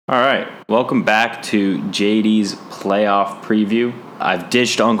All right, welcome back to JD's playoff preview. I've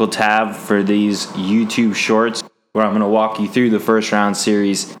ditched Uncle Tab for these YouTube shorts where I'm going to walk you through the first round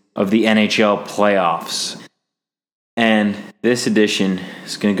series of the NHL playoffs. And this edition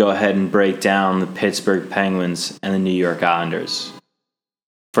is going to go ahead and break down the Pittsburgh Penguins and the New York Islanders.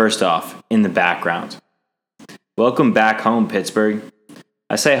 First off, in the background. Welcome back home, Pittsburgh.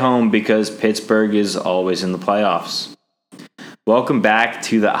 I say home because Pittsburgh is always in the playoffs. Welcome back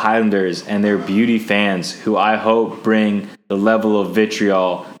to the Islanders and their beauty fans, who I hope bring the level of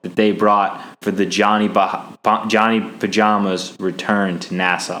vitriol that they brought for the Johnny Pajamas return to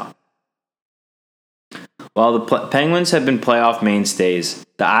Nassau. While the Penguins have been playoff mainstays,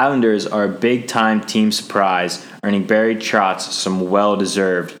 the Islanders are a big-time team surprise, earning Barry Trotz some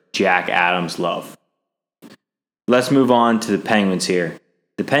well-deserved Jack Adams love. Let's move on to the Penguins here.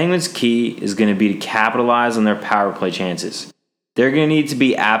 The Penguins' key is going to be to capitalize on their power play chances. They're going to need to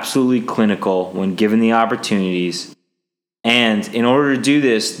be absolutely clinical when given the opportunities. And in order to do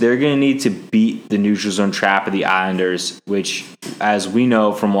this, they're going to need to beat the neutral zone trap of the Islanders, which, as we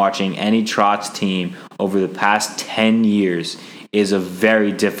know from watching any Trotz team over the past 10 years, is a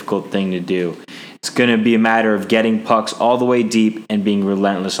very difficult thing to do. It's going to be a matter of getting pucks all the way deep and being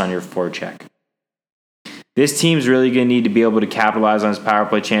relentless on your forecheck. This team's really going to need to be able to capitalize on its power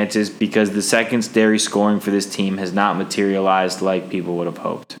play chances because the secondary scoring for this team has not materialized like people would have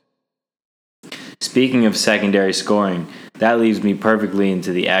hoped. Speaking of secondary scoring, that leads me perfectly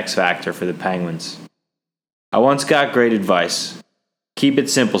into the X factor for the Penguins. I once got great advice. Keep it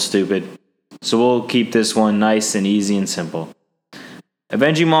simple, stupid. So we'll keep this one nice and easy and simple.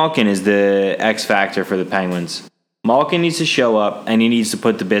 Evgeny Malkin is the X factor for the Penguins. Malkin needs to show up and he needs to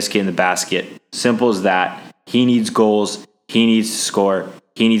put the biscuit in the basket. Simple as that. He needs goals. He needs to score.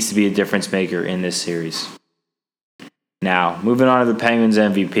 He needs to be a difference maker in this series. Now, moving on to the Penguins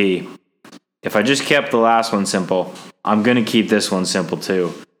MVP. If I just kept the last one simple, I'm going to keep this one simple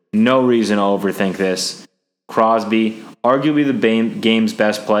too. No reason to overthink this. Crosby, arguably the game's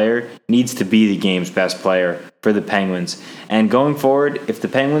best player, needs to be the game's best player for the Penguins. And going forward, if the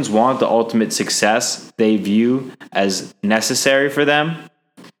Penguins want the ultimate success they view as necessary for them,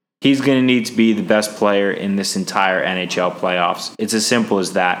 he's going to need to be the best player in this entire NHL playoffs. It's as simple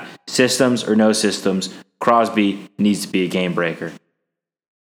as that. Systems or no systems, Crosby needs to be a game breaker.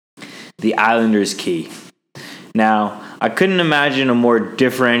 The Islanders' key. Now, I couldn't imagine a more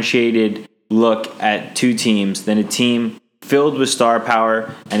differentiated look at two teams than a team filled with star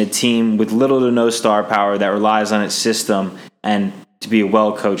power and a team with little to no star power that relies on its system and to be a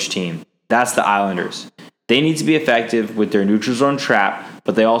well-coached team. That's the Islanders. They need to be effective with their neutral zone trap,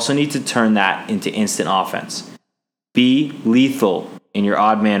 but they also need to turn that into instant offense. Be lethal in your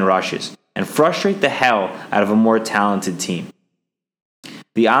odd man rushes and frustrate the hell out of a more talented team.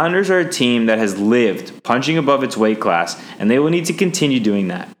 The Islanders are a team that has lived punching above its weight class, and they will need to continue doing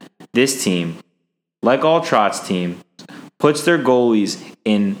that. This team, like all Trotz teams, puts their goalies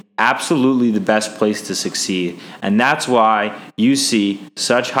in absolutely the best place to succeed, and that's why you see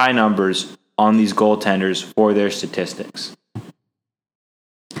such high numbers on these goaltenders for their statistics.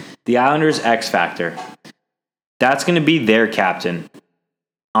 The Islanders' X Factor. That's going to be their captain,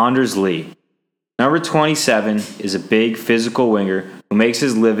 Anders Lee. Number 27 is a big physical winger who makes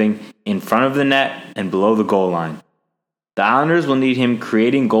his living in front of the net and below the goal line. The Islanders will need him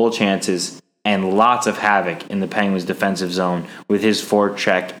creating goal chances and lots of havoc in the Penguins' defensive zone with his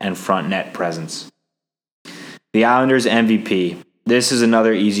forecheck and front net presence. The Islanders' MVP. This is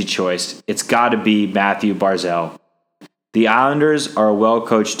another easy choice. It's got to be Matthew Barzal. The Islanders are a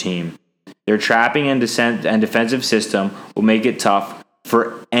well-coached team. Their trapping and defensive system will make it tough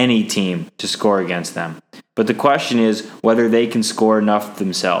for any team to score against them. But the question is whether they can score enough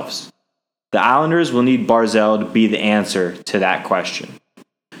themselves. The Islanders will need Barzal to be the answer to that question.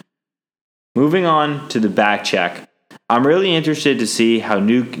 Moving on to the back check, I'm really interested to see how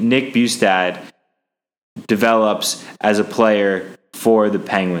Nick Bjugstad develops as a player for the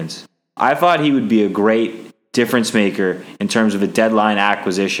Penguins. I thought he would be a great difference maker in terms of a deadline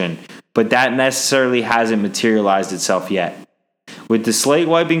acquisition, but that necessarily hasn't materialized itself yet. With the slate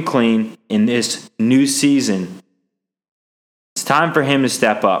wiping clean in this new season, it's time for him to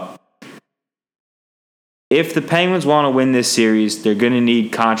step up. If the Penguins want to win this series, they're going to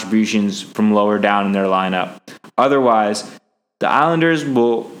need contributions from lower down in their lineup. Otherwise, the Islanders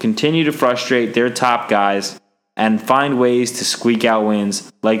will continue to frustrate their top guys and find ways to squeak out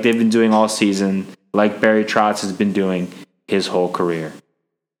wins like they've been doing all season, like Barry Trotz has been doing his whole career.